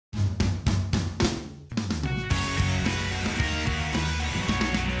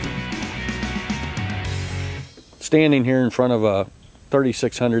standing here in front of a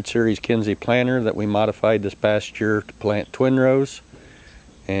 3600 series Kinze planter that we modified this past year to plant twin rows.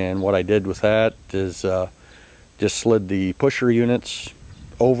 And what I did with that is just slid the pusher units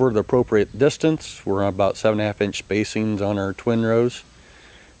over the appropriate distance. We're on about 7.5 inch spacings on our twin rows.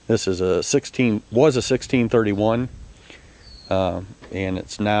 This is a 1631, and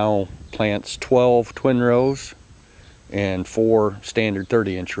it's now plants 12 twin rows and 4 standard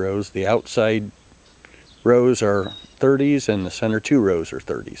 30-inch rows. The outside rows are 30s and the center 2 rows are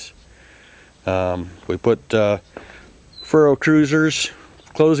 30s. We put furrow cruisers,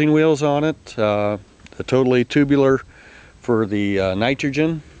 closing wheels on it, the totally tubular for the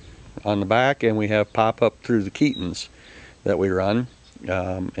nitrogen on the back, and we have pop-up through the ketons that we run.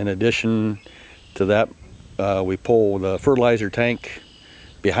 In addition to that, we pull the fertilizer tank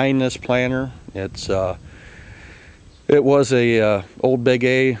behind this planter. It was a old Big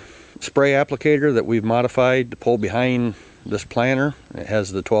A spray applicator that we've modified to pull behind this planter. It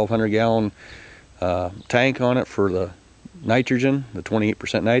has the 1200 gallon tank on it for the nitrogen, the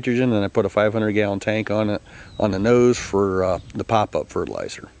 28% nitrogen, and I put a 500 gallon tank on it on the nose for the pop-up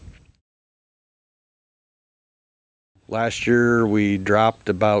fertilizer. Last year we dropped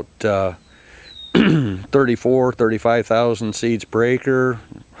about 35,000 seeds per acre.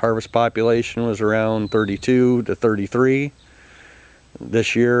 Harvest population was around 32 to 33.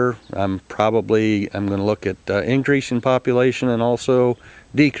 This year I'm going to look at increasing population and also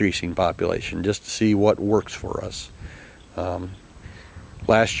decreasing population just to see what works for us.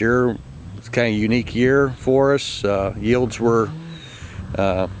 Last year was kind of a unique year for us. Yields were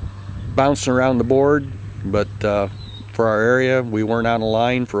bouncing around the board, but for our area we weren't out of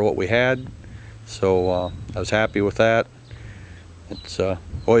line for what we had, so I was happy with that. It's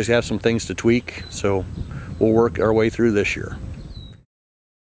always have some things to tweak, so we'll work our way through this year.